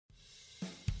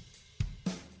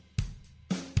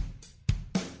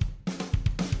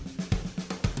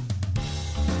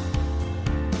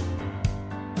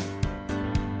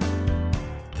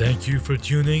Thank you for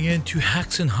tuning in to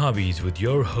Hacks and Hobbies with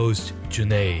your host,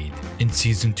 Junaid. In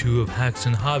Season 2 of Hacks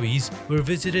and Hobbies, we're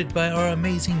visited by our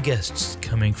amazing guests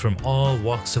coming from all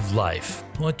walks of life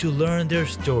who want to learn their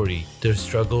story, their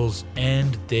struggles,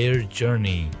 and their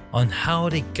journey on how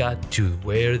they got to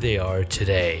where they are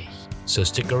today. So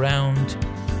stick around.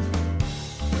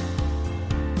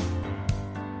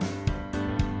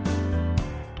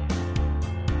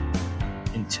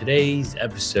 In today's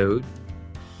episode,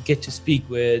 get to speak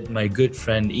with my good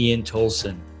friend Ian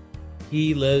Tolson.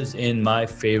 He lives in my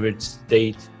favorite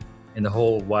state in the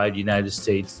whole wide United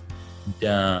States,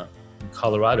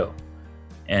 Colorado.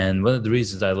 And one of the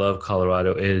reasons I love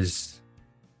Colorado is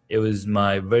it was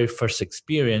my very first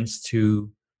experience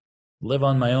to live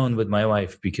on my own with my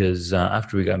wife, because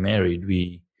after we got married,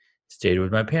 we stayed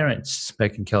with my parents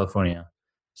back in California.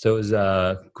 So it was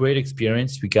a great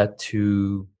experience. We got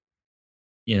to,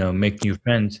 make new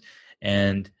friends.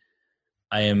 And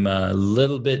I am a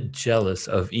little bit jealous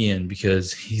of Ian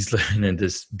because he's living in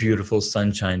this beautiful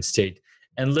sunshine state.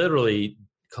 And literally,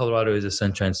 Colorado is a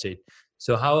sunshine state.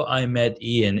 So how I met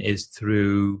Ian is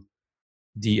through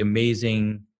the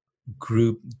amazing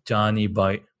group Johnny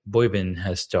Boyben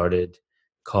has started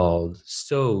called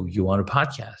So You Want a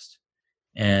Podcast?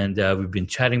 And we've been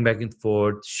chatting back and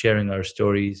forth, sharing our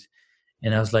stories.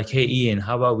 And I was like, hey, Ian,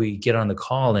 how about we get on the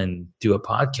call and do a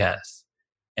podcast?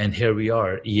 And here we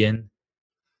are, Ian.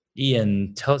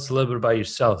 Ian, tell us a little bit about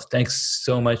yourself. Thanks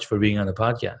so much for being on the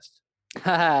podcast.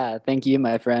 Thank you,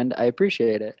 my friend. I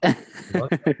appreciate it. You're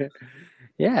welcome.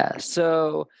 Yeah.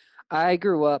 So I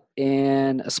grew up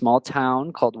in a small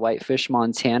town called Whitefish,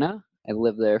 Montana. I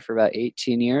lived there for about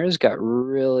 18 years, got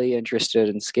really interested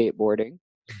in skateboarding.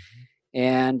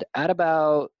 And at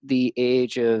about the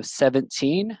age of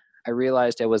 17, I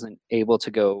realized I wasn't able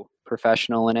to go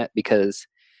professional in it because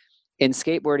in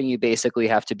skateboarding, you basically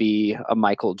have to be a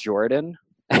Michael Jordan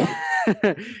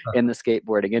in the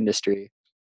skateboarding industry.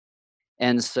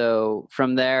 And so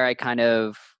from there, I kind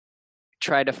of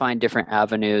tried to find different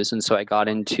avenues. And so I got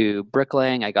into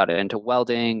bricklaying, I got into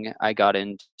welding, I got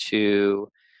into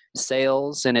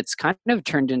sales, and it's kind of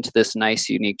turned into this nice,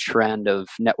 unique trend of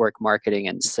network marketing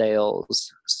and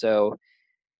sales. So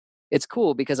it's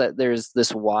cool because there's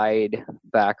this wide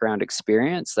background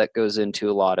experience that goes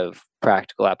into a lot of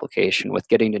practical application with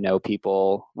getting to know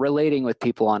people, relating with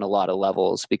people on a lot of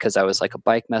levels, because I was like a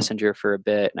bike messenger for a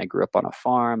bit and I grew up on a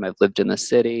farm. I've lived in the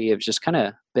city. I've just kind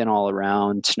of been all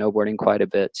around, snowboarding quite a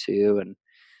bit too, and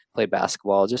played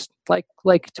basketball, just like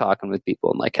talking with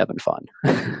people and like having fun.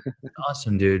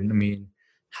 Awesome, dude. I mean,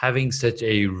 having such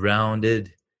a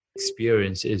rounded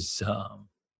experience is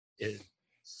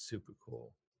super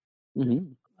cool.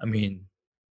 Mm-hmm. I mean,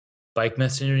 bike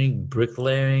messaging,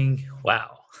 bricklaying,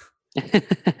 wow.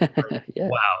 Yeah.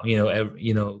 Wow.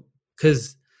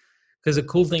 Because the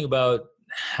cool thing about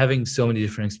having so many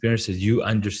different experiences, you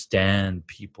understand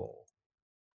people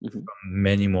Mm-hmm. from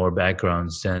many more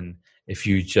backgrounds than if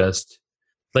you just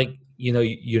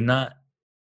you're not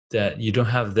that you don't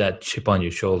have that chip on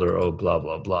your shoulder, oh blah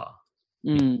blah blah.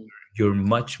 Mm. You're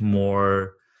much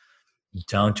more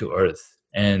down to earth,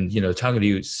 and talking to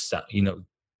you,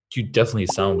 you definitely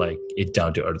sound like a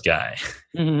down to earth guy.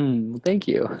 Mm-hmm. Thank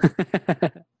you.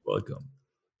 Welcome.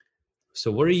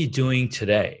 So what are you doing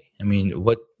today? I mean,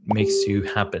 what makes you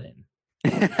happening?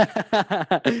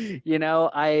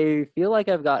 I feel like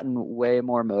I've gotten way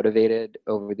more motivated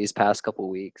over these past couple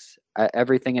weeks.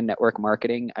 Everything in network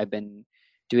marketing, I've been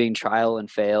doing trial and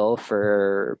fail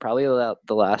for probably about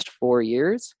the last 4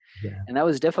 years. Yeah. And that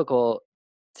was difficult.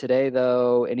 Today,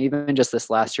 though, and even just this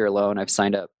last year alone, I've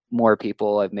signed up more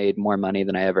people. I've made more money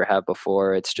than I ever have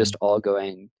before. It's just all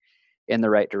going in the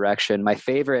right direction. My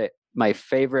favorite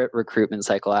recruitment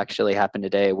cycle actually happened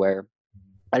today, where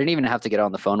I didn't even have to get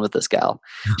on the phone with this gal.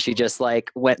 She just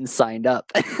went and signed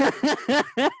up. And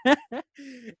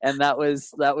that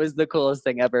was the coolest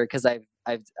thing ever, because I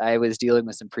was dealing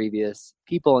with some previous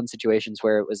people in situations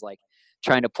where it was like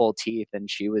trying to pull teeth,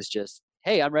 and she was just,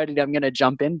 hey, I'm ready. I'm going to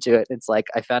jump into it. It's like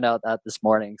I found out that this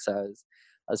morning, so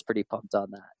I was pretty pumped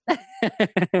on that.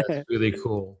 That's really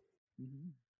cool.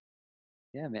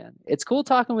 Yeah, man. It's cool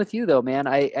talking with you though, man.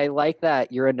 I like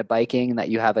that you're into biking, that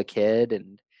you have a kid,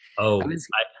 and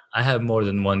I have more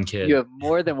than one kid. You have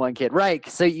more than one kid, right?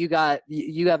 So you have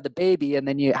the baby, and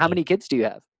then how many kids do you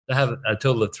have? I have a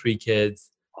total of 3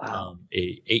 kids. Wow.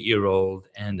 A 8-year-old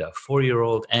and a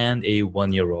 4-year-old and a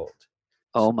 1-year-old.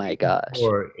 Oh my gosh.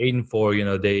 Or 8 and 4,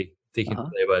 they can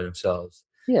play by themselves.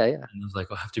 Yeah. And I was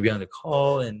like, I have to be on the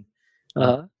call, and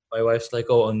Uh-huh. my wife's like,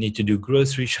 oh, I need to do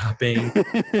grocery shopping.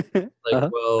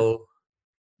 Well,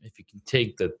 if you can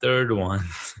take the third one,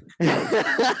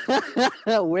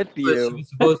 With you're you.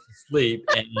 supposed to sleep,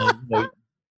 and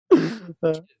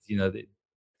you know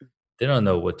they don't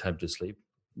know what time to sleep.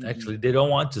 Mhm. Actually, they don't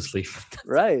want to sleep.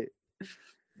 Right.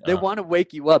 They uh, want to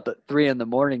wake you up at 3 in the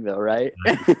morning, though, right?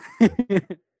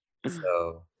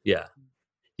 so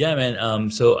yeah, man.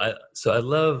 So I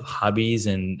love hobbies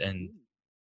and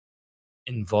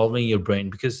involving your brain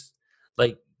because,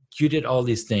 like, you did all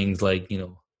these things, like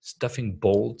stuffing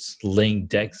bolts, laying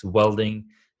decks, welding.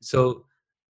 So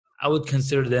I would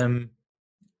consider them.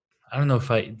 I don't know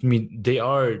if I mean they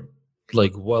are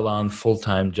like well on full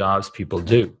time jobs people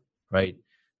do, right?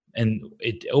 And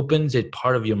it opens a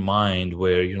part of your mind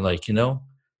where you're like, you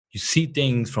see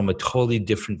things from a totally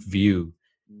different view.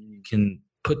 You Mm, can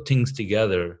put things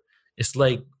together. It's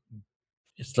like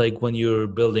it's like when you're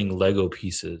building Lego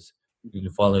pieces,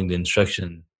 you're mhm, following the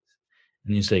instruction,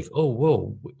 and it's like, oh,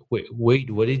 whoa, wait,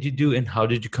 what did you do, and how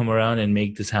did you come around and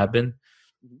make this happen?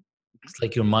 mhm, mhm, It's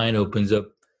like your mind opens up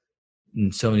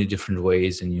in so many different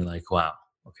ways, and you're like, wow,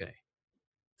 okay,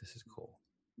 this is cool.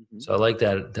 mhm. So I like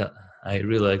that I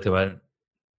really liked about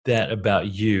that about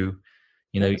you,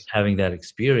 Thanks. having that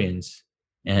experience.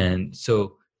 Mhm, And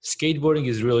so skateboarding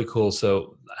is really cool.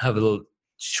 So I have a little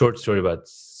short story about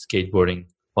skateboarding.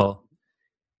 Well,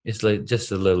 it's like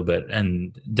just a little bit,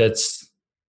 and that's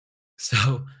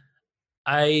so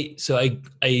I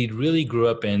really grew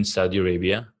up in Saudi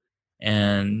Arabia,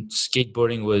 and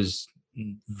skateboarding was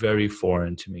very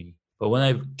foreign to me. But when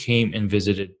I came and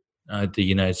visited the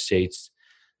United States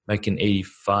back in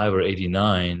 '85 or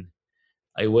 '89,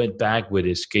 I went back with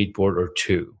a skateboard or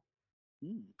two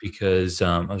mm, because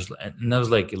I was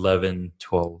like 11,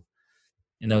 12,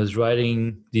 and I was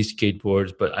riding these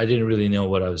skateboards, but I didn't really know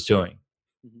what I was doing.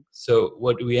 mhm, So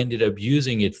what we ended up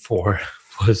using it for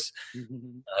was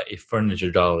mhm. a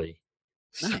furniture dolly.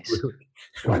 So Nice.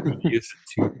 we would use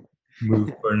it to move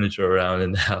furniture around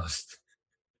in the house.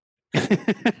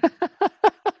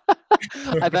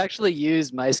 I've actually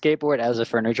used my skateboard as a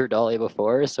furniture dolly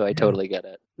before, so I Yeah, totally get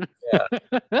yeah,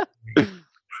 it.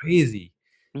 crazy.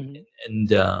 Mhm,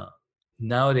 And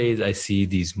nowadays, I see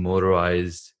these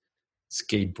motorized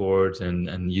skateboards,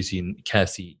 and you see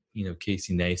Casey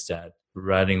Neistat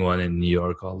riding one in New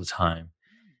York all the time.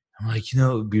 I'm like,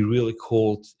 it'd be really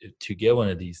cool to get one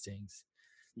of these things,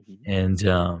 mhm. and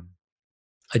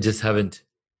I just haven't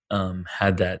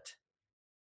had that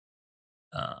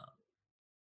uh,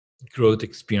 growth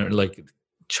experience, like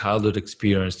childhood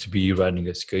experience, to be riding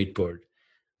a skateboard.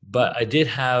 But Mm, I did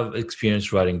have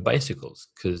experience riding bicycles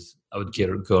because I would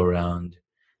mhm. go around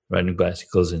riding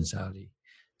bicycles in Saudi.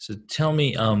 So tell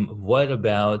me, what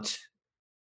about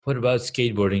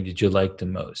skateboarding did you like the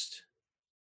most?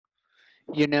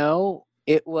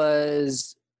 It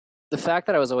was the fact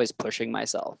that I was always pushing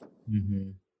myself.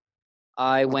 Hmm.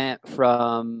 I went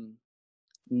from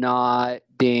not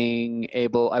being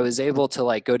able I was able to,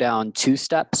 like, go down 2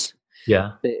 steps,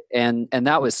 Yeah. and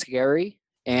that was scary,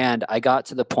 and I got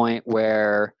to the point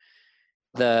where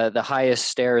the highest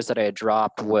stairs that I had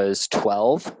dropped was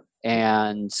 12,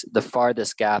 and the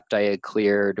farthest gap I had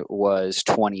cleared was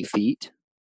 20 feet.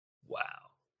 Wow.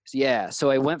 Yeah, so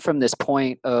I went from this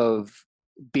point of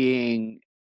being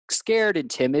scared and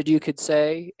timid, you could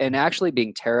say, and actually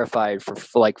being terrified for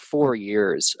like 4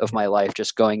 years of Yeah. my life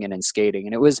just going in and skating,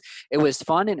 and it was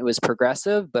fun and it was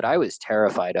progressive, but I was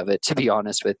terrified of it, to be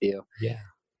honest with you. Yeah.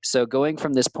 So going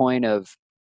from this point of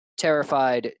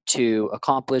terrified to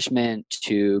accomplishment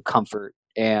to comfort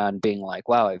and being like,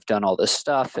 wow, I've done all this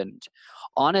stuff. And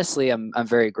honestly, I'm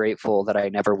very grateful that I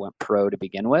never went pro to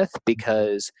begin with,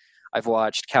 because I've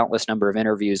watched countless number of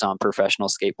interviews on professional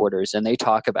skateboarders, and they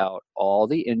talk about all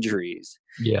the injuries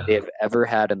they Yeah. have ever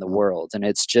had in the world. And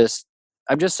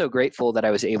I'm just so grateful that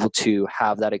I was able to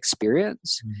have that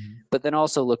experience, Mhm. but then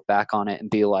also look back on it and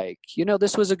be like,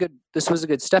 this was a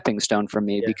good stepping stone for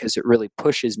me, Yeah. because it really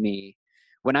pushes me.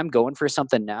 When I'm going for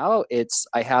something now,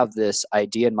 I have this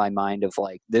idea in my mind of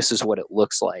like, this is what it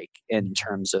looks like in Mhm.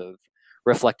 terms of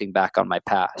reflecting back on my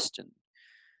past and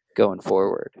going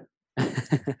forward.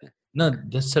 No,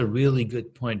 that's a really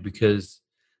good point because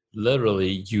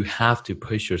literally you have to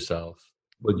push yourself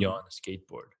when you're Mhm. on a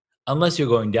skateboard, unless you're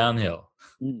going downhill.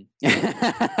 Mm.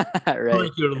 Like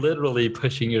Right. you're literally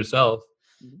pushing yourself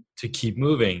Mhm. to keep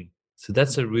moving. So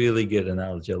that's a Mhm. really good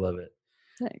analogy. I love it.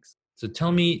 Thanks. So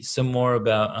tell me some more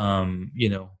about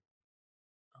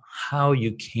how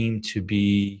you came to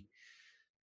be.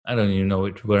 I don't even know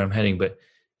where I'm heading, but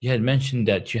you had mentioned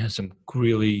that you had some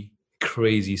really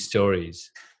crazy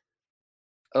stories.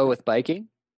 Oh, with biking?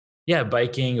 Yeah,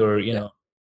 biking or Yeah.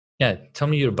 yeah. Tell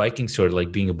me your biking story,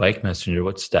 like being a bike messenger.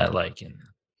 What's that like? And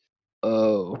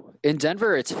Oh, in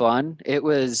Denver, it's fun.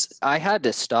 I had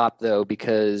to stop though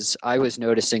because I was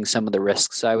noticing some of the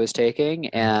risks I was taking.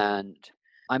 And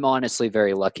I'm honestly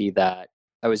very lucky that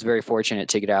I was very fortunate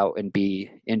to get out and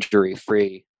be injury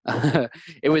free.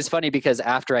 It was funny because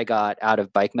after I got out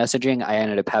of bike messaging, I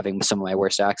ended up having some of my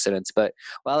worst accidents. But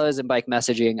while I was in bike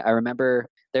messaging, I remember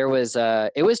it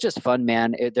was just fun,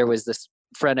 man. There was this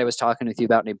friend I was talking with you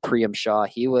about named Priyam Shah.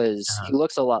 He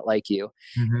looks a lot like you,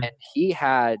 Mm-hmm. and he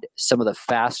had some of the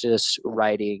fastest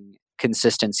riding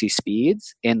consistency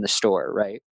speeds in the store,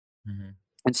 right? Hmm.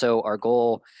 And so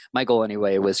my goal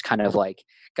anyway, was kind of like,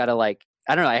 gotta like,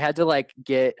 I don't know, I had to like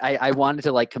I wanted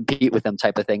to like compete with him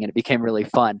type of thing. And it became really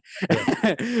fun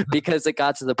Yeah. because it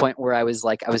got to the point where I was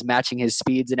matching his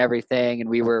speeds and everything. And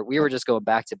we were just going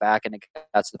back to back. And it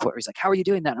got to the point where he's like, how are you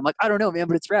doing that? And I'm like, I don't know, man,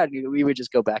 but it's rad. And we would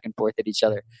just go back and forth at each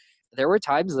other. There were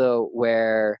times though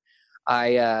where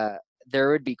there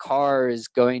would be cars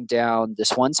going down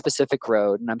this one specific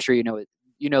road. And I'm sure you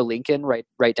know Lincoln,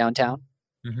 right downtown.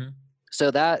 Hmm. So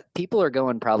that people are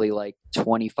going probably like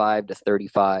 25 to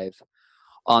 35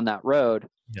 on that road.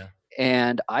 Yeah.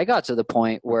 And I got to the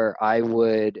point where I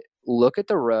would look at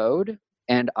the road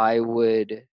and I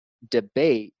would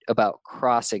debate about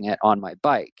crossing it on my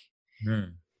bike.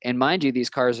 Mm. And mind you, these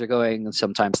cars are going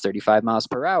sometimes 35 miles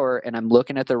per hour. And I'm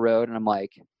looking at the road and I'm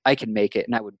like, I can make it.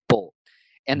 And I would bolt.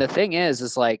 And the thing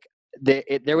is like,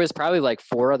 there was probably like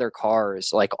four other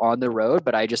cars like on the road,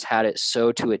 but I just had it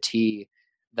so to a T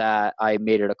that I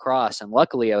made it across. And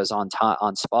luckily I was on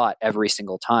spot every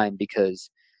single time because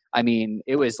I mean,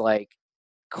 it was like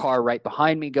car right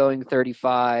behind me going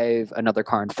 35, another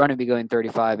car in front of me going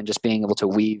 35, and just being able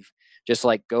to just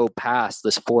like go past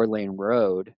this 4-lane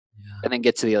road Yeah. and then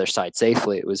get to the other side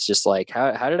safely. It was just like,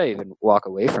 how did I even walk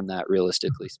away from that,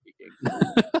 realistically speaking?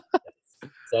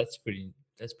 That's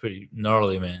pretty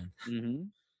gnarly, man. Hmm.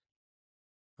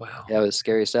 Wow. Yeah, it was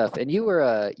scary stuff. And you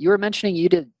were mentioning you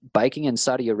did biking in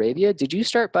Saudi Arabia. Did you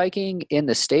start biking in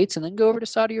the States and then go over to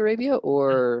Saudi Arabia,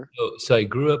 or? So I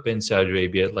grew up in Saudi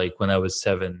Arabia, like when I was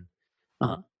 7, uh,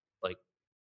 Uh-huh. like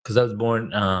because I was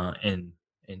born in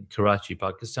Karachi,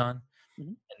 Pakistan,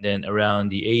 Mhm. and then around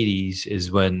the 80s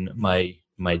is when my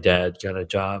dad got a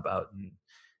job out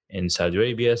in Saudi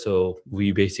Arabia. So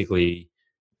we basically,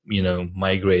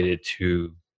 migrated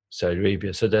to Saudi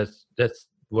Arabia. So that's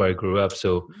where I grew up.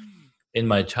 So in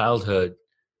my childhood,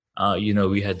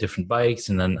 we had different bikes,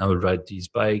 and then I would ride these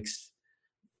bikes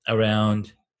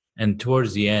around. And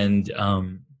towards the end,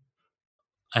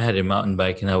 I had a mountain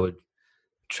bike, and I would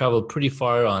travel pretty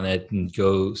far on it and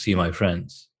go see my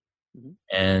friends. Mhm.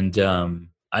 And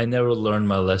I never learned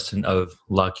my lesson of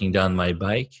locking down my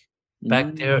bike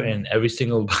back there. Mm. And every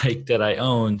single bike that I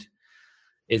owned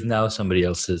is now somebody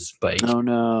else's bike. Oh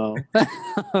no.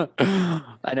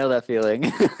 I know that feeling.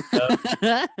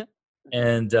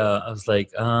 And I was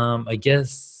like, I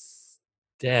guess,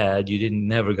 Dad, you didn't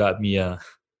never got me a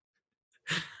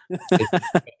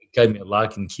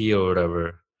lock and key or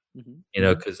whatever, Mhm.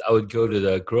 because I would go to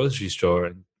the grocery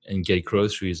store and get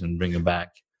groceries and bring them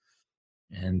back.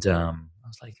 And I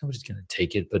was like, nobody's gonna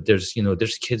take it, but there's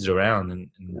kids around, and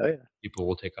Oh yeah. people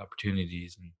will take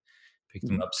opportunities and pick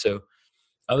them Mhm. up. So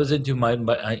I was into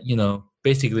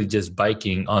basically just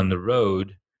biking on the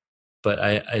road, but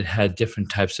I had different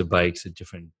types of bikes at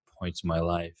different points in my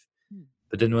life. Hmm.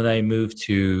 But then when I moved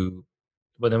to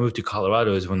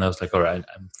Colorado is when I was like, all right,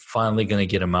 I'm finally gonna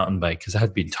get a mountain bike, because I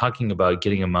had been talking about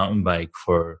getting a mountain bike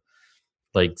for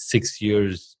like 6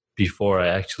 years before I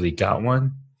actually got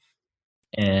one.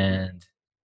 And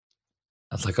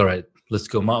I was like, all right, let's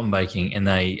go mountain biking. And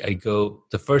I go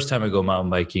the first time I go mountain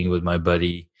biking with my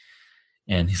buddy,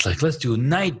 and he's like, let's do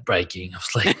night biking. I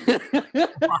was like,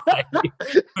 why?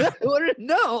 I wouldn't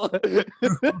know.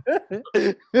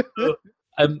 So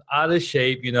I'm out of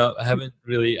shape, I haven't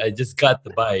really, I just got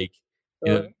the bike,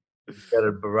 you know,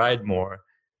 gotta ride more.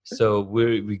 So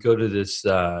we go to this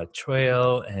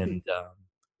trail, and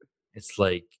it's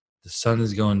like the sun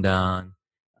is going down,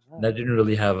 and I didn't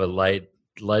really have a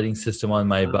lighting system on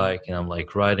my bike, and I'm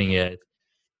like riding it,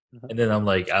 and then I'm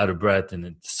like out of breath, and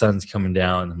the sun's coming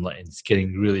down, and like it's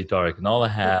getting really dark, and all I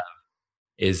have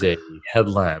is a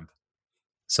headlamp.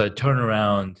 So I turn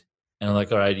around, and I'm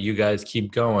like, all right, you guys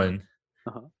keep going,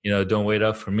 Uh-huh. don't wait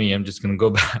up for me. I'm just gonna go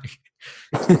back.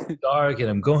 So it's dark, and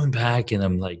I'm going back, and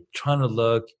I'm like trying to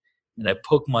look, and I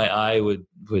poke my eye with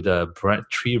a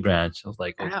tree branch. I was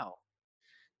like, okay, Ow.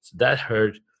 so that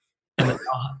hurt. And then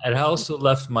I also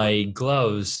left my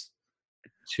gloves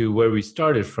to where we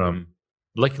started from.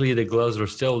 Luckily, the gloves were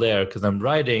still there because I'm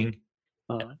riding.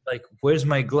 Uh-huh. Like, where's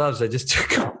my gloves? I just took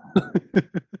them.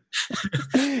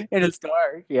 And it's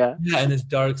dark. Yeah. Yeah, and it's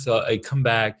dark. So I come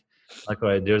back, like, all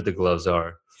right, there the gloves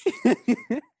are.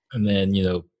 And then,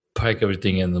 pack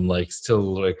everything and I'm like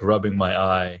still like rubbing my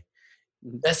eye.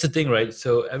 That's the thing, right?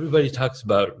 So everybody talks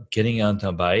about getting onto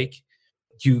a bike.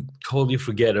 You totally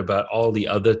forget about all the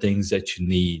other things that you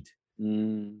need,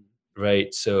 Mm.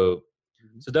 right? So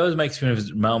that was my experience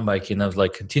with mountain biking. I was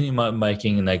like continuing mountain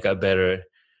biking and I got better.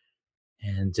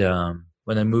 And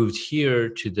when I moved here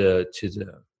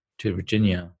to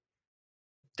Virginia,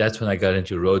 that's when I got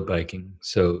into road biking.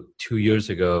 So 2 years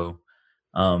ago,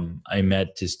 I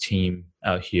met this team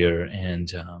out here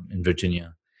and in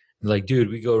Virginia. Like, dude,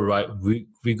 we go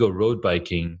road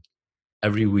biking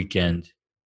every weekend.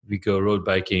 We go road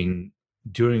biking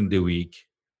during the week.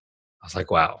 I was like,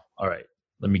 wow, all right,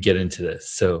 let me get into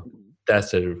this. So Mhm.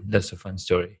 that's a fun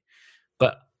story.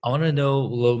 But I want to know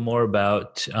a little more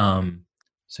about.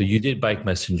 So you did Bike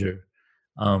Messenger.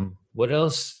 What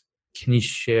else can you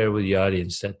share with the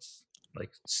audience that's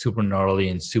like super gnarly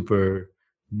and super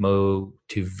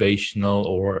motivational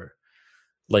or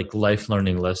like life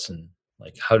learning lesson?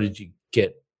 Like, how did you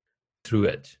get through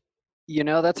it?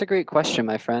 That's a great question,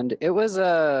 my friend. It was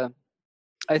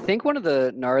I think one of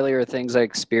the gnarlier things I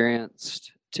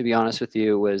experienced, to be honest with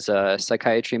you, was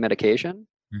psychiatry medication.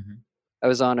 Hmm. I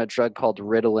was on a drug called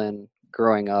Ritalin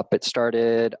growing up. It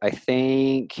started, I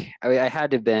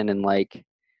had to have been in like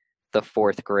the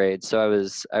fourth grade. So I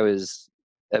was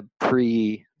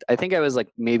I think I was like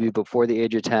maybe before the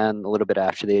age of 10, a little bit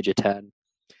after the age of 10.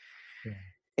 Yeah.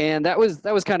 And that was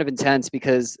kind of intense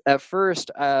because at first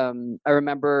I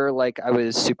remember like I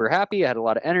was super happy. I had a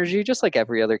lot of energy, just like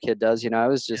every other kid does. I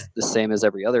was Yeah. just the same as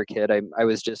every other kid. I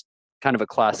was just kind of a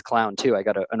class clown too. I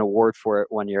got an award for it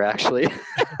one year actually.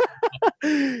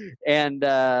 And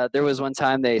there was one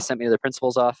time they sent me to the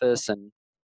principal's office, and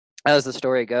as the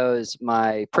story goes,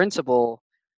 my principal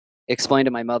explained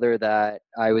to my mother that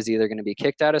I was either going to be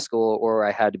kicked out of school or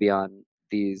I had to be on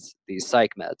these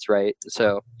psych meds, right?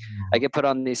 So I get put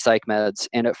on these psych meds,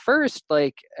 and at first,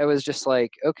 like I was just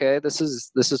like, okay, this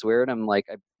is weird. I'm like,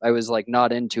 I was like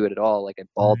not into it at all. Like I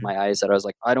bawled Mhm. my eyes out. I was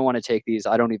like, I don't want to take these.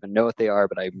 I don't even know what they are,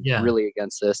 but I'm Yeah. really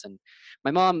against this. And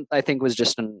my mom, I think, was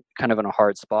just kind of in a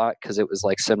hard spot because it was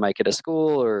like send my kid to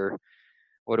school or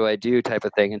what do I do type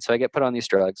of thing. And so I get put on these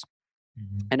drugs.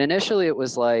 Mhm. And initially, it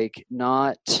was like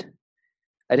not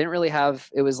I didn't really have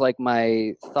it was like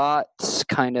my thoughts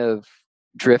kind of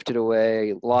drifted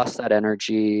away, lost that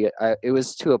energy. It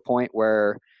was to a point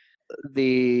where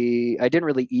I didn't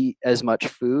really eat as much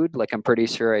food. Like I'm pretty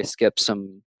sure I skipped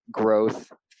some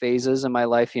growth phases in my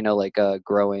life, like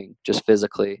growing just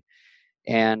physically.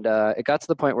 And it got to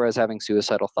the point where I was having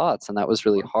suicidal thoughts, and that was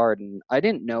really hard. And I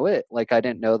didn't know it. Like I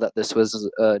didn't know that this was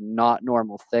a not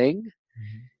normal thing.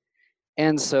 Mhm.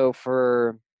 And so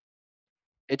for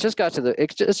it just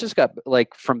got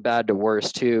like from bad to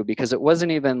worse too, because it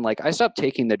wasn't even like I stopped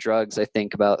taking the drugs I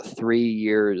think about 3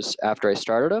 years after I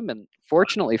started them, and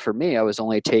fortunately for me I was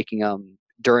only taking them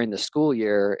during the school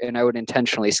year, and I would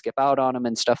intentionally skip out on them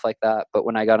and stuff like that. But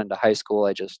when I got into high school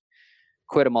I just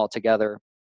quit them altogether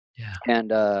Yeah.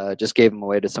 and just gave them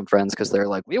away to some friends because they're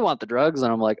like, "We want the drugs,"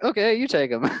 and I'm like, "Okay, you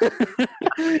take them."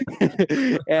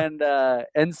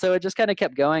 And so it just kind of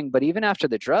kept going. But even after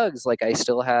the drugs, like I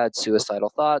still had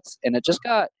suicidal thoughts, and it just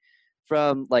got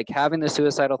from like having the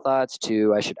suicidal thoughts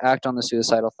to I should act on the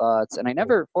suicidal thoughts. And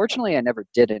fortunately, I never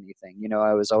did anything.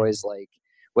 I was Yeah. always like,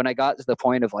 when I got to the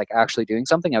point of like actually doing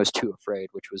something, I was too afraid,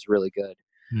 which was really good.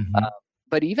 Mhm.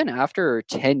 But even after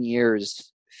 10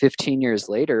 years, 15 years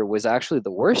later was actually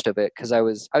the worst of it because I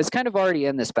was kind of already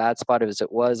in this bad spot as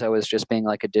it was. I was just being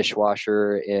like a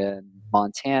dishwasher in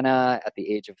Montana at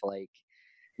the age of like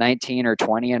 19 or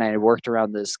 20, and I had worked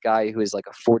around this guy who is like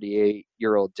a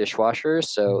 48-year-old dishwasher.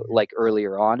 So Mhm. like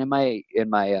earlier on in my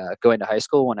going to high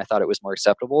school when I thought it was more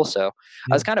acceptable. So I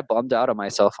Yeah. was kind of bummed out on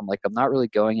myself. I'm like, I'm not really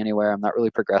going anywhere. I'm not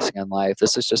really progressing in life.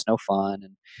 This is just no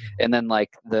fun. And then like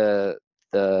the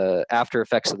after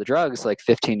effects of the drugs, like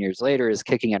 15 years later, is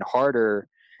kicking in harder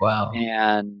Wow.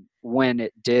 and when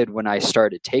it did when I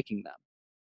started taking them.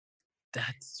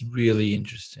 That's really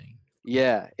interesting.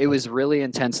 Yeah, it was really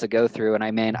intense to go through, and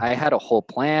I mean, I had a whole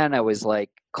plan. I was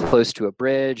like close to a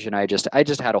bridge, and I just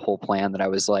had a whole plan that I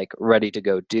was like ready to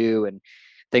go do, and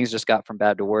things just got from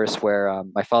bad to worse. Where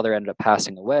my father ended up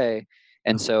passing away,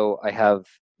 and so I have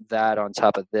that on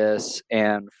top of this,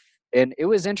 and it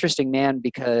was interesting, man,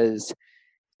 because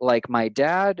like my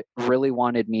dad really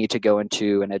wanted me to go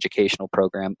into an educational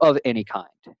program of any kind.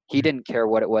 He didn't care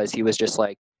what it was. He was just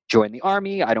like, join the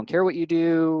army. I don't care what you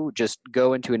do. Just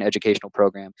go into an educational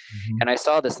program. Mhm. And I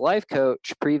saw this life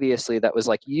coach previously that was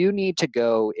like, you need to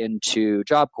go into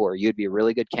Job Corps. You'd be a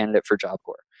really good candidate for Job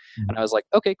Corps. And I Mhm. was like,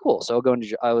 okay, cool. So I'll go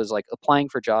into, I was like applying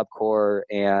for Job Corps,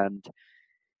 and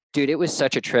dude, it was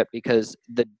such a trip because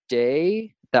the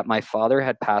day that my father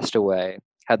had passed away,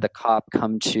 had the cop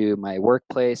come to my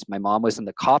workplace. My mom was in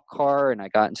the cop car, and I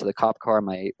got into the cop car.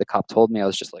 The cop told me, I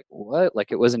was just like, what?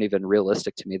 Like, it wasn't even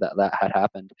realistic to me that that had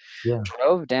happened. Yeah.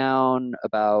 Drove down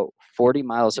about 40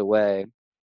 miles away.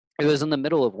 It was in the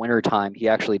middle of winter time. He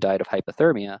actually died of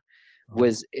hypothermia. Oh.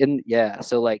 Was in, yeah,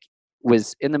 so like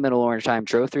was in the middle of winter time,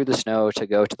 drove through the snow to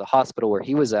go to the hospital where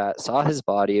he was at, saw his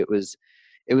body. It was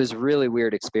really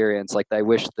weird experience. Like, I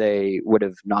wish they would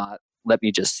have not let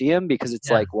me just see him, because it's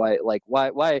Yeah. like, why,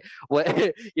 what,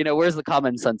 where's the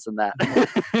common sense in that?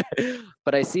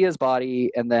 But I see his body,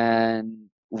 and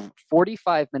then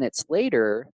 45 minutes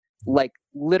later, like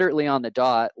literally on the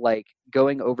dot, like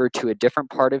going over to a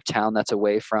different part of town that's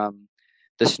away from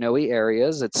the snowy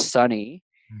areas. It's sunny,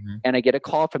 Mhm. and I get a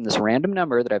call from this random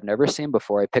number that I've never seen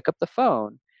before. I pick up the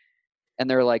phone, and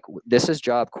they're like, "This is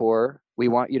Job Corps. We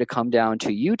want you to come down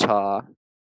to Utah.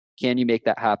 Can you make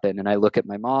that happen?" And I look at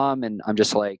my mom, and I'm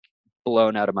just like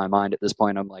blown out of my mind at this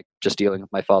point. I'm like just dealing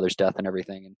with my father's death and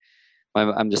everything, and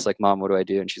I'm just like, "Mom, what do I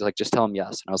do?" And she's like, "Just tell him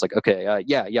yes." And I was like, "Okay,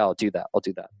 yeah, I'll do that. I'll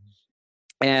do that."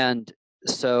 And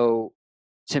so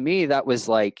to me, that was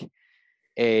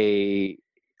a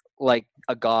like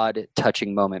a God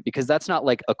touching moment, because that's not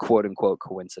like a quote unquote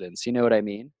coincidence. You know what I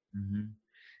mean? Mhm.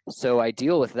 So I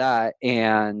deal with that,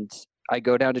 and I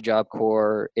go down to Job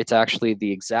Corps. It's actually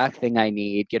the exact thing I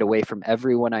need. Get away from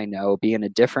everyone I know, be in a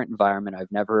different environment.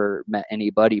 I've never met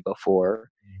anybody before.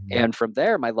 Mhm. And from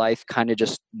there, my life kind of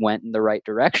just went in the right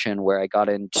direction, where I got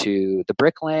into the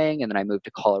bricklaying, and then I moved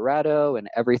to Colorado, and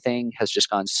everything has just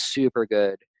gone super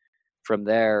good from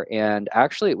there. And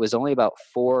actually, it was only about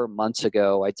 4 months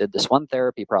ago I did this one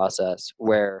therapy process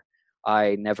where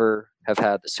I never have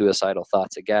had the suicidal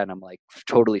thoughts again. I'm like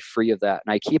totally free of that.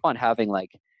 And I keep on having like,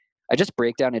 I just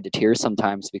break down into tears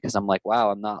sometimes, because I'm like,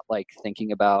 wow, I'm not like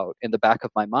thinking about, in the back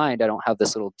of my mind, I don't have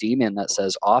this little demon that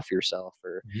says off yourself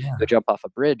or go Yeah. jump off a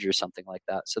bridge or something like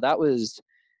that. So that was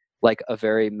like a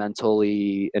very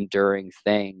mentally enduring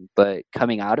thing. But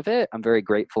coming out of it, I'm very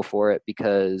grateful for it,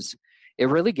 because it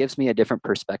really gives me a different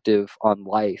perspective on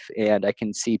life. And I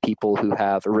can see people who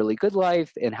have a really good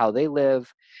life and how they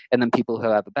live, and then people who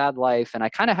have a bad life. And I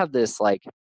kind of have this like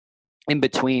in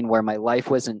between, where my life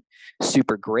wasn't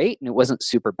super great and it wasn't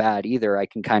super bad either. I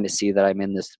can kind of see that I'm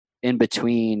in this in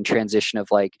between transition of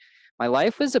like, my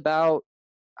life was about,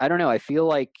 I don't know, I feel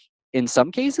like in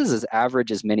some cases as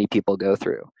average as many people go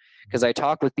through. Because I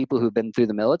talk with people who've been through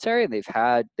the military, and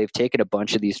they've taken a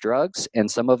bunch of these drugs, and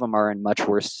some of them are in much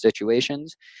worse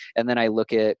situations. And then I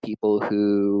look at people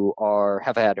who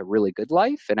have had a really good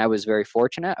life, and I was very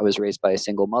fortunate. I was raised by a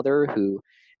single mother who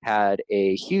had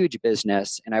a huge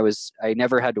business, and I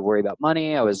never had to worry about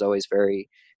money. I was always very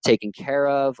taken care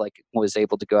of, like was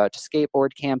able to go out to skateboard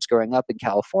camps growing up in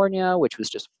California, which was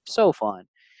just so fun.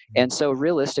 And so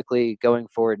realistically, going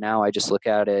forward now, I just look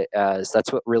at it as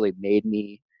that's what really made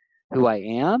me who I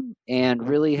am, and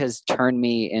really has turned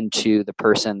me into the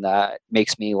person that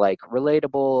makes me like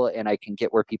relatable, and I can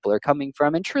get where people are coming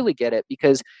from and truly get it.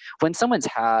 Because when someone's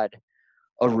had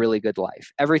a really good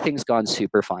life, everything's gone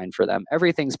super fine for them,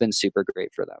 everything's been super great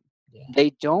for them, Yeah.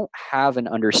 they don't have an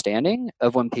understanding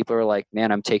of when people are like,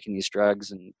 man, I'm taking these drugs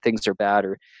and things are bad,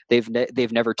 or they've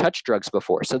never touched drugs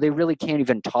before, so they really can't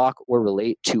even talk or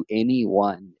relate to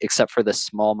anyone except for the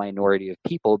small minority of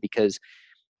people. Because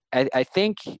I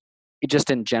think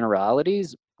just in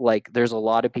generalities, like there's a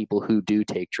lot of people who do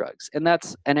take drugs, and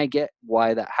I get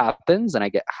why that happens, and I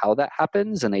get how that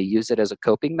happens, and they use it as a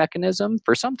coping mechanism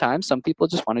for sometimes. Some people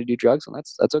just want to do drugs, and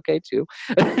that's okay too.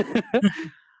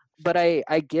 But I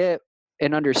get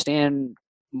and understand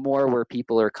more where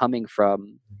people are coming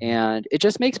from, and it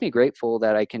just makes me grateful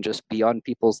that I can just be on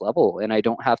people's level, and I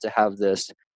don't have to have this.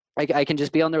 I can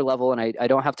just be on their level, and I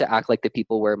don't have to act like the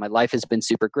people where my life has been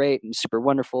super great and super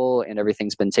wonderful and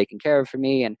everything's been taken care of for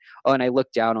me. And oh, and I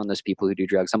look down on those people who do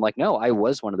drugs. I'm like, no, I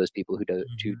was one of those people who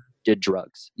Mhm. did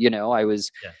drugs. I was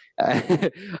Yeah.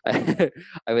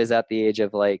 I was at the age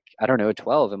of like, I don't know,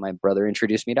 12, and my brother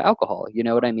introduced me to alcohol. You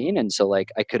know what I mean? And so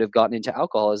like I could have gotten into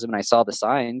alcoholism, and I saw the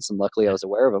signs, and luckily I Yeah. was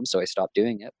aware of them, so I stopped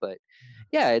doing it. But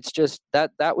yeah, it's just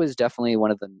that was definitely one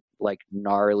of the like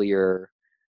gnarlier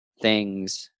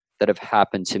things that have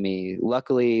happened to me.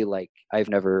 Luckily, like I've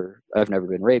never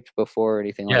been raped before or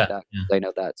anything like Yeah. that. Yeah. I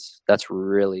know that's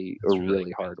really a That's really really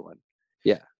good. hard one.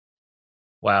 Yeah.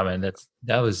 Wow, man,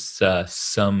 that was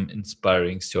some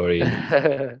inspiring story, and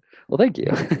Well, thank you.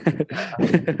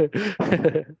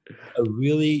 a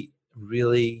really,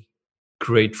 really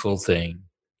grateful thing.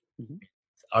 Mhm,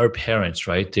 Our parents,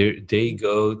 right? They mhm,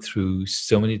 go through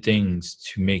so many things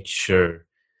to make sure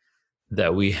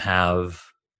that we have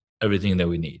everything that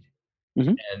we need.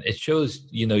 mhm, And it shows,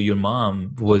 your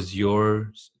mom was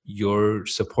your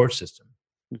support system,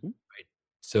 mhm, right?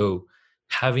 So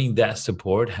having that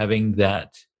support, having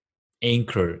that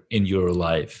anchor in your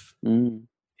life, mm,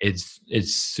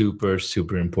 it's super,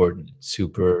 super important. mhm.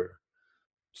 Super,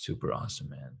 super awesome,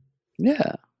 man.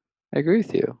 Yeah, I agree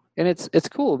with you. And it's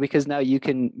cool because now you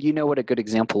know what a good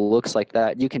example looks like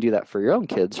that. You can do that for your own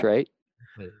kids, right?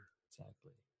 Exactly.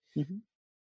 Exactly. Mhm.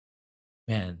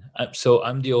 Man, so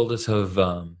I'm the oldest of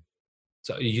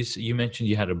so you mentioned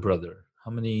you had a brother.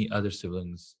 How many other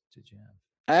siblings did you have?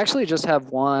 I actually just have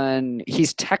one.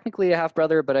 He's technically a half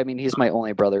brother, but I mean he's my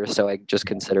only brother, so I just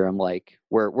consider him like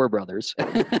we're brothers.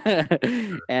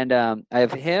 And I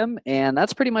have him, and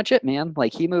that's pretty much it, man.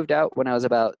 Like he moved out when I was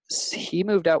about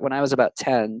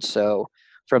 10, so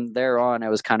from there on I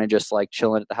was kind of just like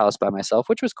chilling at the house by myself,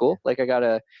 which was cool. Like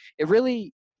it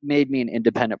really made me an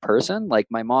independent person. Like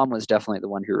my mom was definitely the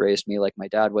one who raised me. Like my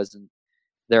dad wasn't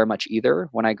there much either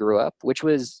when I grew up, which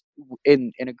was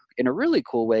in a really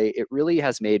cool way. It really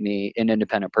has made me an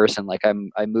independent person. Like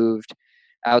I moved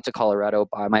out to Colorado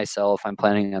by myself. I'm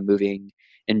planning on moving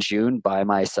in June by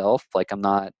myself. Like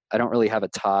I don't really have a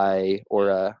tie or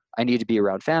a I need to be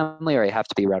around family or I have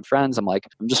to be around friends. I'm like,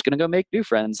 I'm just gonna go make new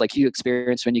friends, like you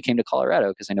experienced when you came to Colorado,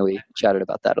 because I know we chatted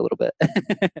about that a little bit.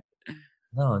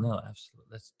 No, no, absolutely.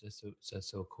 That's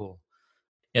so cool.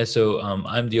 Yeah, so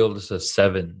I'm the oldest of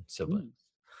seven siblings,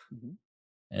 Mm, mhm,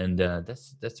 and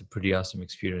that's a pretty awesome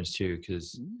experience too.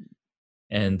 mm.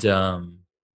 And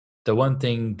the one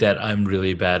thing that I'm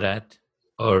really bad at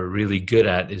or really good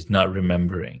at is not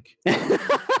remembering.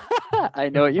 I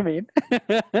know what you mean.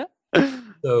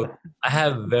 So I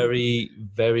have very,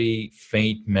 very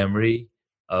faint memory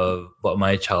of what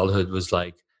my childhood was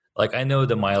like. Like I know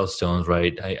the milestones,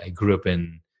 right? I grew up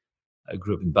in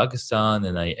Pakistan,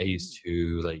 and I used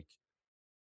to like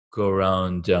go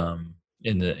around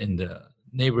in the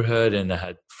neighborhood, and I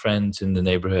had friends in the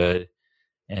neighborhood,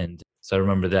 and so I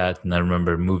remember that, and I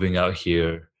remember moving out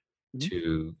here Mhm.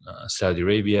 to Saudi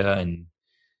Arabia, and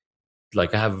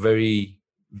like I have very,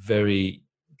 very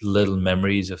little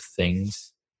memories of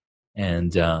things,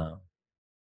 and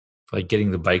like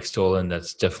getting the bike stolen,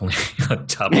 that's definitely on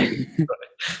top of it.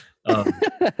 Um,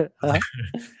 Uh-huh.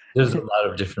 there's a lot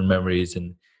of different memories,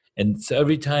 and so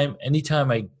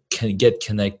anytime I can get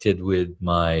connected with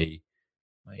my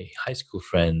high school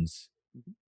friends,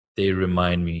 Mhm. they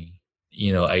remind me,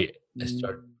 I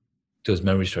start Mm, those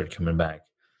memories start coming back.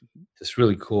 mhm. It's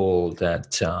really cool that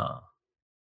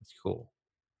it's cool.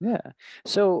 Yeah.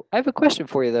 So I have a question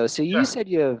for you though. So you Sure. said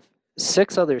you have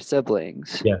six other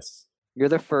siblings. Yes. You're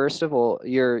the first of all.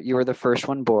 You were the first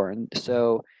one born.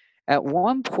 So at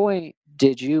one point,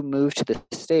 did you move to the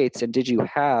States and did you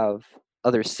have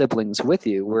other siblings with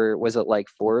you? Was it like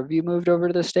four of you moved over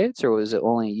to the States, or was it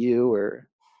only you? Or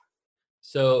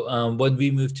So when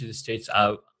we moved to the States,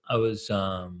 I was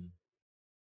um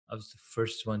I was the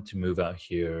first one to move out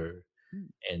here Mm,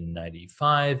 in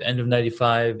 95, end of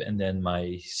 95, and then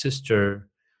my sister,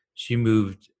 she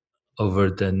moved over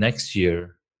the next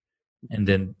year, mhm, and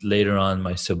then later on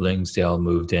my siblings, they all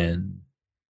moved in,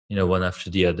 one after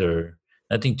the other.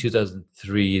 I think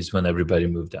 2003 is when everybody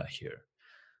moved out here.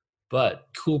 But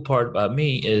cool part about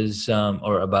me is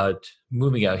or about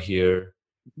moving out here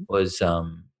mhm. was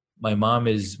my mom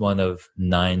is one of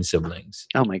nine siblings.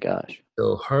 Oh my gosh.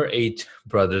 So her eight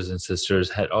brothers and sisters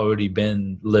had already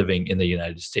been living in the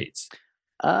United States.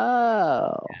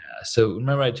 Oh. So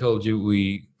remember I told you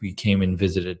we came and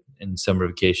visited in summer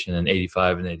vacation in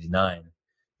 85 and 89.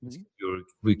 Mhm.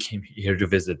 We came here to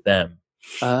visit them.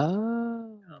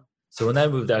 Oh. So when I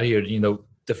moved out here,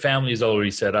 the family is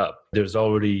already set up. There's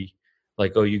already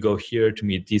like, oh, you go here to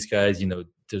meet these guys,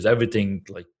 there's everything,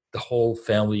 like the whole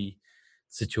family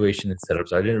situation is set up.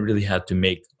 So I didn't really have to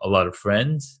make a lot of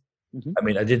friends. Mhm, I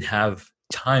mean, I didn't have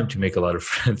time to make a lot of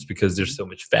friends because there's mhm. so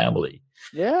much family.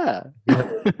 Yeah. We have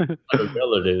a lot of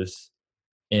relatives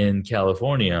in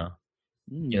California,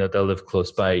 Mm, that live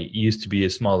close by. It used to be a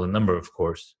smaller number, of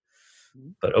course,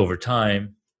 mhm. but over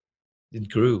time it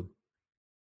grew.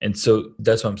 And so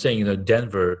that's what I'm saying.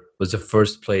 Denver was the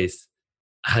first place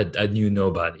I knew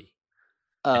nobody,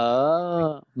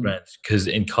 Oh. Mm, friends, because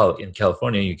in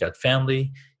California you got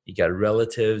family, you got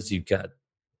relatives, you got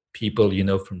people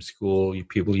from school,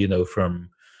 people from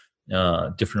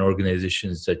different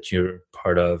organizations that you're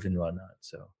part of and whatnot.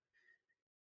 So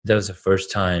that was the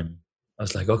first time I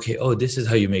was like, okay, oh, this is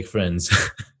how you make friends.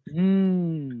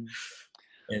 Mm.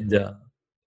 And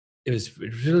it was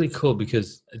really cool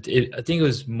because I think it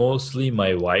was mostly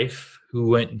my wife who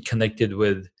went and connected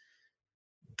with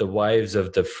the wives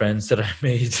of the friends that I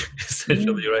made,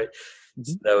 essentially, Mm. right?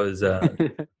 So that was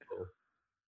cool.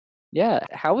 Yeah,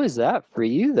 how was that for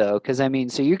you though? Because I mean,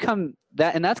 so you come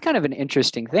that, and that's kind of an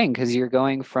interesting thing because you're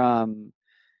going from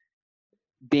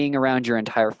being around your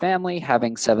entire family,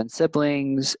 having 7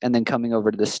 siblings, and then coming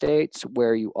over to the States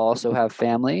where you also have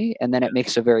family, and then it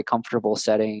makes a very comfortable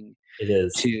setting It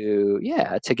is. to,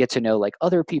 yeah, to get to know like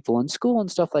other people in school and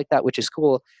stuff like that, which is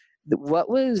cool. What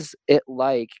was it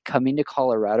like coming to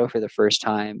Colorado for the first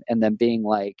time and then being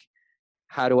like,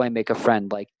 how do I make a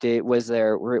friend? Like, was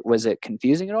it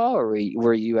confusing at all, or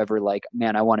were you ever like,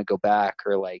 man, I want to go back,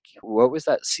 or like, what was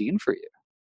that scene for you?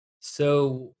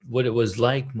 So what it was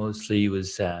like mostly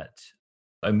was that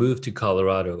I moved to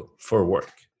Colorado for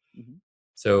work. Mhm.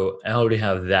 So I already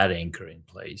have that anchor in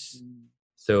place. Mm.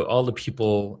 So all the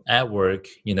people at work,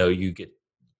 you get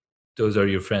those are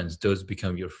your friends. Those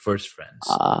become your first friends,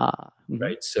 Ah, mhm.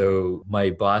 right? So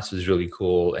my boss was really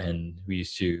cool, and we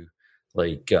used to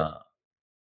like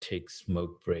take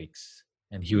smoke breaks,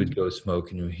 and he would Mhm. go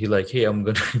smoke, and he like, hey, I'm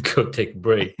gonna go take a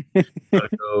break. Wanna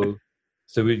go?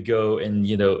 So we'd go, and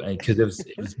and because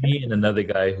it was me and another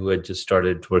guy who had just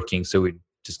started working, so we'd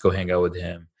just go hang out with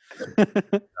him,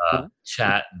 Uh-huh.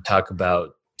 chat, and talk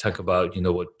about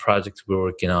what projects we're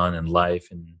working on in life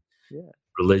and Yeah.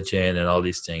 religion and all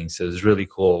these things. So it was really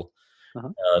cool.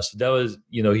 Uh-huh. So that was,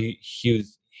 he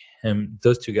was him.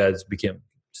 Those two guys became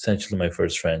essentially my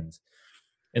first friends.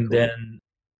 And Cool. then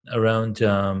around,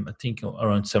 I think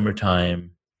around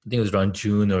summertime, I think it was around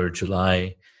June or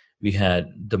July, we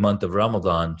had the month of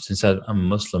Ramadan. Since I'm a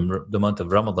Muslim, the month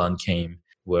of Ramadan came,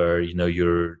 where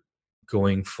you're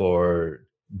going for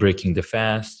breaking the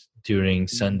fast during Mm.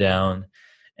 sundown.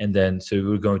 And then so we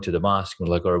were going to the mosque. We're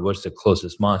like, all right, what's the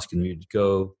closest mosque? And we'd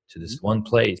go to Mhm. this one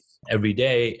place every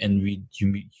day, and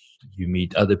you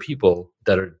meet other people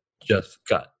that are just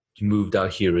got moved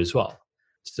out here as well. Mm.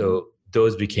 So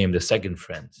those became the second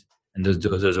friends, and those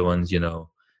are the ones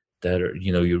that are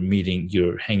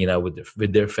you're hanging out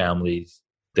with their families.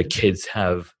 The kids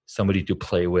have somebody to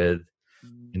play with.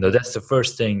 Mm. That's the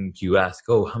first thing you ask.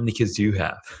 Oh, how many kids do you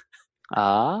have?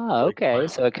 Ah, Like, okay.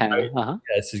 So it kind right? of, uh-huh.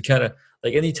 Yeah, it's kind of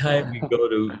like anytime we go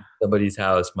to somebody's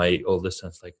house, my oldest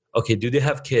son's like, okay, do they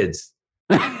have kids?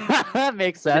 That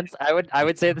makes sense. I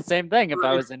would say the same thing if I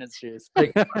Right. was in his shoes.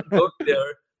 Like, I'm going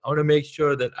there. I want to make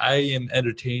sure that I am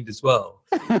entertained as well.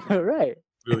 Right.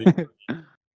 Really.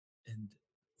 And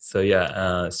so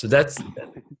yeah, so that's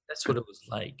what it was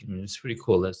like. I mean, it's pretty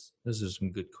cool. Those are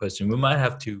some good questions. We might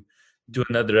have to do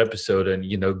another episode and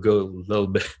go a little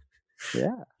bit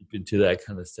Yeah. deep into that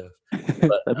kind of stuff.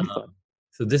 But That'd be fun.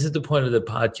 so this is the point of the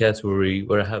podcast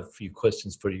where I have a few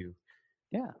questions for you.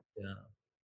 Yeah. Yeah.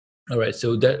 All right.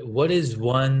 So what is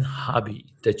one hobby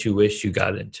that you wish you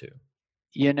got into?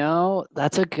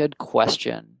 That's a good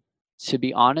question. To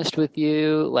be honest with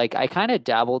you, like I kind of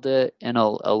dabbled it in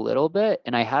a little bit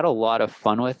and I had a lot of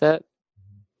fun with it.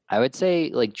 I would say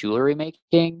like jewelry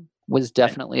making was Okay.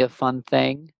 definitely a fun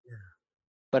thing, Yeah.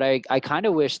 but I kind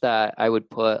of wish that I would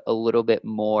put a little bit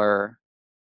more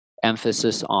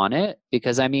emphasis on it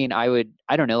because I mean, I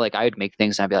don't know, like I would make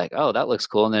things and I'd be like, oh, that looks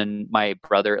cool. And then my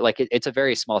brother, like it's a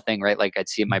very small thing, right? Like I'd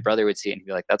see it, my Mhm. brother would see it and he'd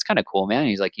be like, that's kind of cool, man. And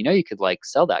he's like, you could like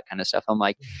sell that kind of stuff. I'm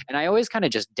like, and I always kind of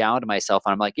just downed myself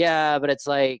and I'm like, yeah, but it's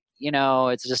like,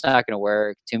 it's just not going to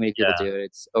work. Too many people Yeah. do it.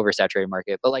 It's oversaturated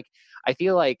market. But like, I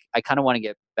feel like I kind of want to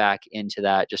get back into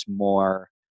that just more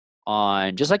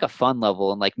on just like a fun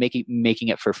level and like making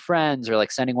it for friends or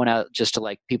like sending one out just to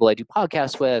like people I do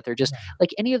podcasts with or just like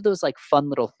any of those like fun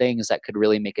little things that could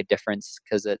really make a difference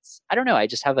because it's I don't know, I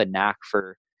just have a knack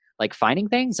for like finding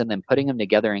things and then putting them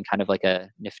together in kind of like a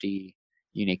nifty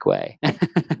unique way.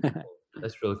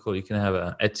 That's really cool. You can have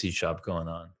a Etsy shop going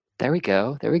on. There we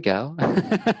go. There we go.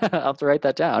 I'll have to write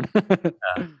that down.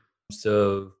 Yeah.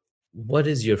 So, what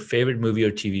is your favorite movie or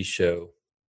TV show?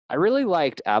 I really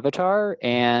liked Avatar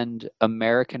and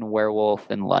American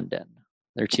Werewolf in London.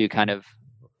 They're two kind of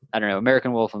I don't know.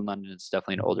 American Wolf in London is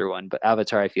definitely an older one, but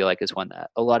Avatar I feel like is one that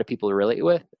a lot of people relate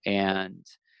with and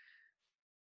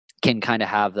can kind of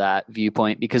have that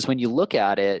viewpoint because when you look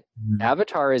at it, Mhm.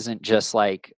 Avatar isn't just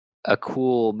like a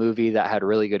cool movie that had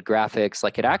really good graphics.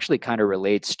 Like it actually kind of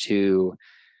relates to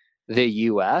the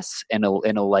US in a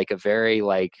like a very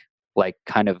like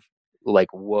kind of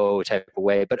like whoa type of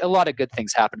way. But a lot of good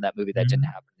things happened in that movie that didn't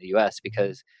Mhm. happen in the US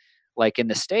because like in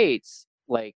the States,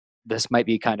 like this might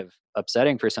be kind of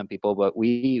upsetting for some people, but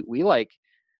we like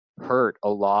hurt a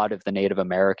lot of the Native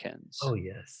Americans, Oh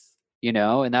yes,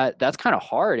 and that's kind of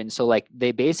hard. And so like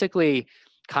they basically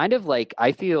kind of like,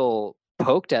 I feel,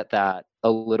 poked at that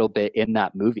a little bit in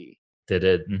that movie. they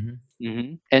did.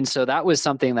 Hmm. And so that was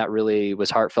something that really was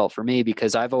heartfelt for me,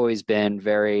 because I've always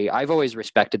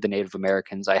respected the Native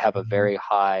Americans. I have a Hmm. very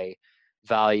high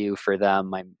value for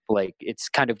them. I'm like, it's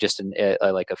kind of just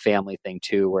like a family thing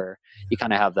too, where you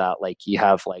kind of have that, like you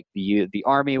have like the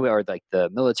army or like the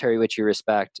military, which you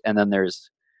respect, and then there's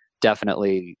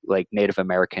definitely like Native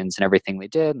Americans and everything they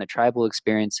did and the tribal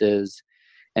experiences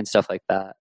and stuff like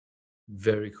that.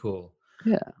 Very cool.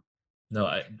 Yeah. No,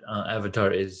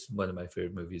 Avatar is one of my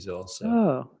favorite movies also.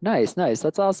 Oh, nice, nice.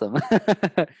 That's awesome.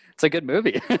 It's a good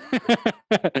movie. And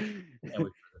wait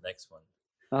for the next one,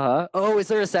 Uh-huh. Oh, is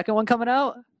there a second one coming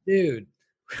out? dude.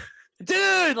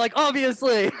 Dude, like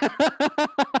obviously. Well,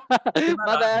 My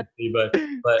not bad.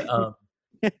 obviously, but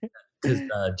because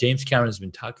James Cameron's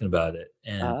been talking about it,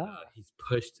 and Ah. he's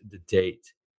pushed the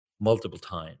date multiple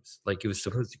times. Like it was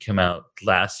supposed to come out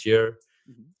last year,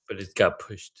 Mhm. but it got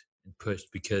pushed and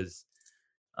pushed because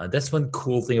that's one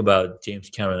cool thing about James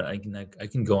Cameron. I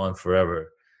can go on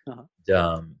forever. Uh-huh.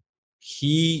 Um,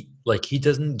 he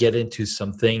doesn't get into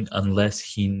something unless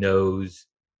he knows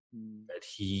Mm, that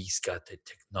he's got the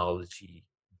technology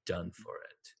done for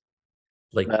it.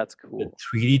 Like that's the cool.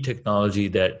 3D technology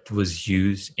that was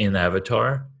used in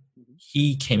Avatar, Mhm.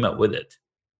 he came up with it.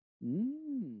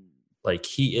 Mm. Like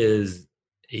he is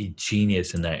a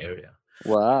genius in that area.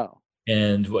 Wow.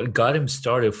 And what got him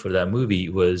started for that movie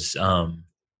was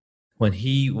when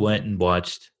he went and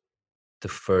watched the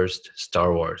first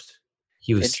Star Wars.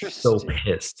 He was so Interesting.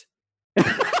 pissed.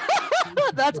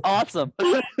 That's awesome.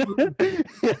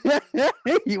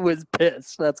 He was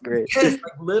pissed. That's great. Pissed,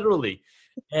 like literally.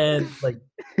 And like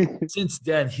since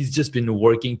then, he's just been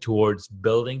working towards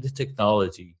building the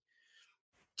technology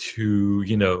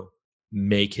to,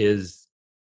 make his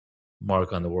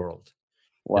mark on the world.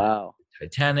 Wow.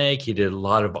 Titanic, he did a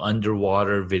lot of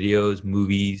underwater videos,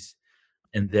 movies,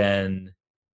 and then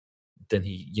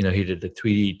he did the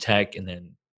 3D tech, and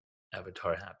then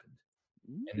Avatar happened.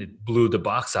 And Mm. it blew the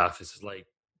box office. It's like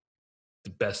the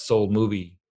best sold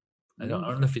movie. I Mm.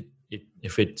 don't know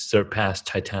if it surpassed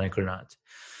Titanic or not.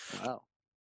 Wow.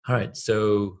 All right,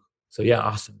 so yeah,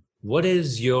 awesome. What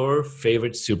is your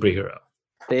favorite superhero?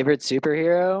 Favorite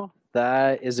superhero?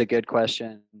 That is a good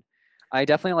question. I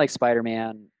definitely like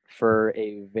Spider-Man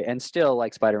and still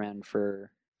like Spider-Man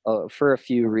for a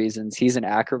few reasons. He's an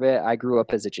acrobat. I grew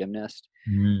up as a gymnast,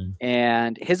 Mm,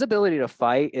 and his ability to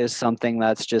fight is something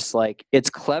that's just like, it's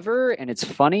clever and it's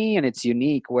funny and it's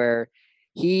unique, where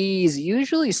he's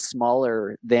usually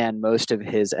smaller than most of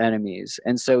his enemies,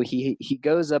 and so he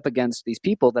goes up against these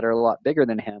people that are a lot bigger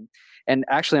than him. And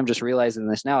actually, I'm just realizing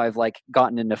this now, I've like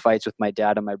gotten into fights with my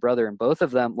dad and my brother, and both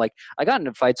of them, like, I got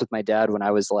into fights with my dad when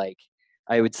I was like,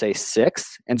 I would say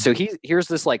 6. And so here's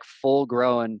this like full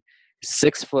grown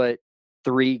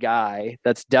 6'3" guy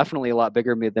that's definitely a lot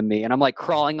bigger than me, and I'm like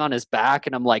crawling on his back,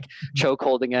 and I'm like choke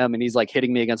holding him, and he's like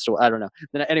hitting me against I don't know.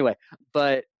 Anyway,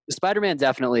 but Spider-Man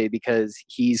definitely, because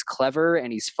he's clever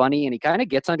and he's funny, and he kind of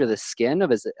gets under the skin of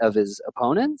his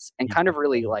opponents, and kind of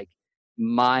really like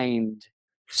mind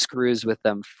screws with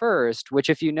them first, which,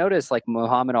 if you notice, like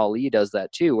Muhammad Ali does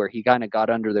that too, where he kind of got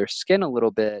under their skin a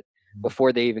little bit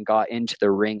before they even got into the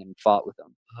ring and fought with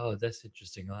Oh, that's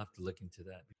interesting. I'll have to look into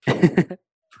that. them.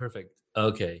 Perfect.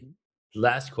 Okay.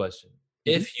 Last question.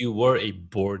 Mhm. If you were a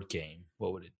board game,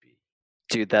 what would it be?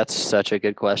 Dude, that's such a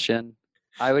good question.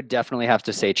 I would definitely have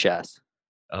to say chess.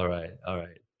 All right. All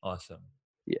right. Awesome.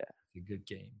 Yeah, That's a good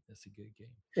game. That's a good game.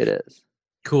 it is.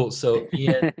 Cool. So,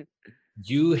 Ian,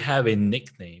 you have a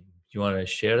nickname. You want to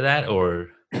share that, or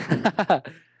you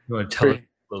want to tell us For- a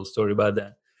little story about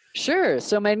that? Sure.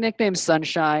 So my nickname's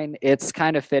Sunshine. It's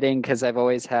kind of fitting because I've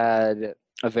always had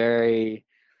a very,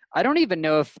 I don't even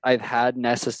know if I've had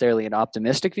necessarily an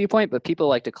optimistic viewpoint, but people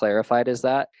like to clarify it as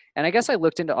that. And I guess I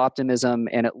looked into optimism,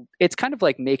 and it's kind of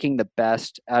like making the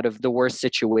best out of the worst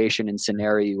situation and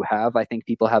scenario you have. I think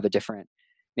people have a different,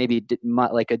 maybe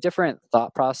like a different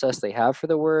thought process they have for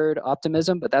the word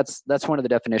optimism, but that's one of the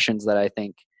definitions that I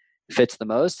think fits the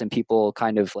most, and people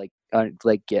kind of like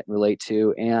get relate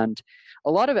to. And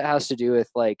a lot of it has to do with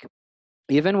like,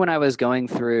 even when I was going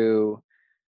through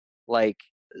like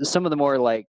some of the more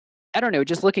like, I don't know,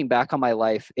 just looking back on my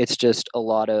life, it's just a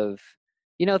lot of,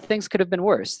 things could have been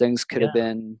worse. Things could have Yeah.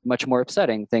 been much more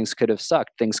upsetting. Things could have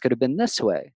sucked. Things could have been this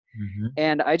way. Hmm.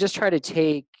 And I just try to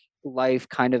take life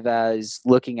kind of as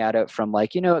looking at it from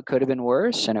like, it could have been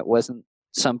worse, and it wasn't,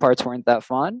 some parts weren't that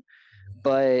fun,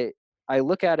 but I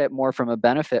look at it more from a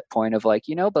benefit point of like,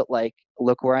 but like,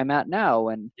 look where I'm at now,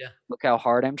 and Yeah. look how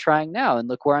hard I'm trying now, and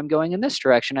look where I'm going in this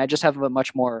direction. I just have a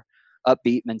much more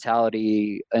upbeat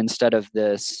mentality instead of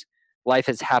this life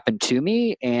has happened to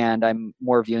me, and I'm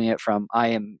more viewing it from I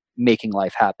am making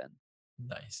life happen.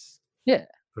 Nice. Yeah.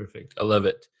 Perfect. I love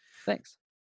it. Thanks.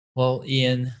 Well,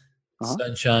 Ian, Uh-huh.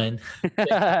 sunshine,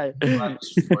 thank you so much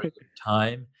for your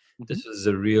time. This was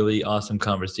a really awesome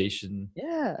conversation.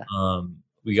 Yeah.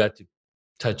 We got to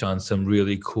touch on some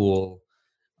really cool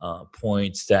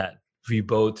points that we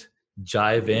both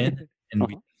jive in, and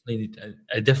we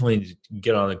I definitely need to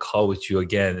get on a call with you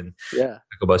again and Yeah.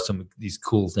 talk about some of these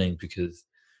cool things because,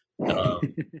 man,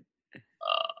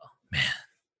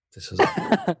 this is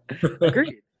awesome.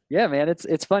 Agreed. Yeah, man,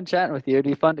 it's fun chatting with you. It'd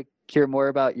be fun to hear more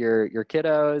about your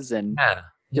kiddos and Yeah.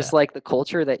 just like the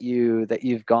culture that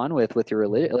you've gone with your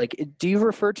religion. Like, do you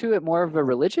refer to it more of a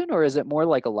religion, or is it more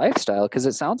like a lifestyle? Because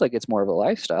it sounds like it's more of a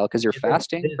lifestyle because you're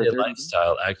fasting It for is a 30 days.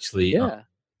 lifestyle, actually. Yeah.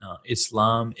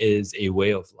 Islam is a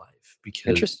way of life because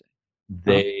Interesting.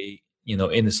 they,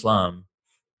 in Islam,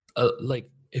 like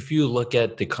if you look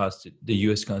at the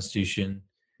U.S. Constitution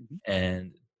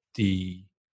and the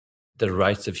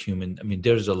rights of human, I mean,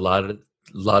 there's a lot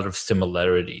of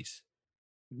similarities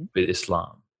with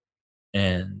Islam.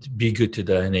 And be good to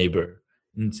the neighbor.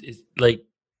 And it's like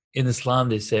in Islam,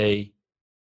 they say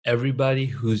everybody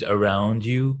who's around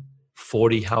you,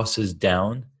 40 houses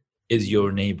down, is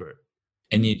your neighbor,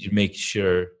 and you need to make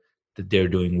sure that they're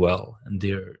doing well and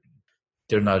they're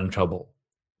not in trouble.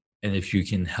 And if you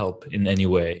can help in any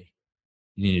way,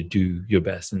 you need to do your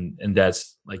best. And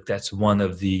that's one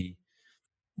of the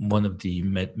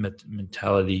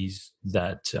mentalities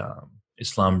that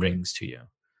Islam brings to you.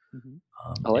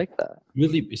 I like that.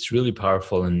 It's really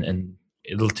powerful, and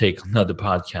it'll take another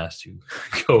podcast to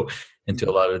go into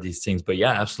a lot of these things. But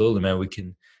yeah, absolutely, man. We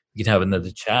can have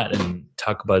another chat and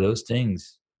talk about those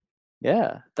things.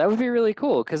 Yeah, that would be really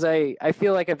cool because I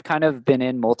feel like I've kind of been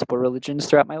in multiple religions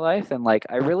throughout my life, and like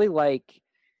I really like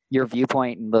your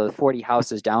viewpoint and the 40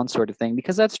 houses down sort of thing,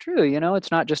 because that's true.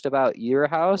 It's not just about your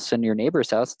house and your neighbor's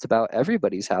house; it's about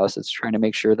everybody's house. It's trying to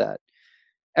make sure that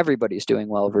everybody's doing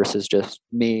well versus just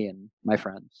me and my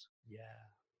friends.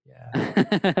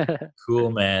 Yeah. Cool,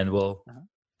 man. Well,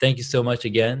 thank you so much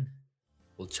again.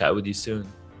 We'll chat with you soon.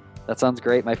 That sounds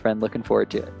great, my friend. Looking forward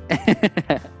to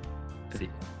it. See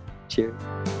you. Cheers.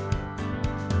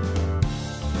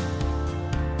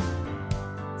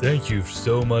 Thank you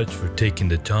so much for taking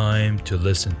the time to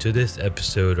listen to this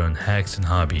episode on Hacks and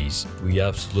Hobbies. We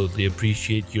absolutely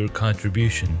appreciate your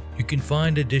contribution. You can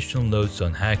find additional notes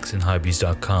on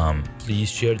hacksandhobbies.com. Please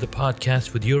share the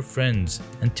podcast with your friends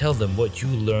and tell them what you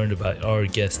learned about our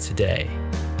guest today.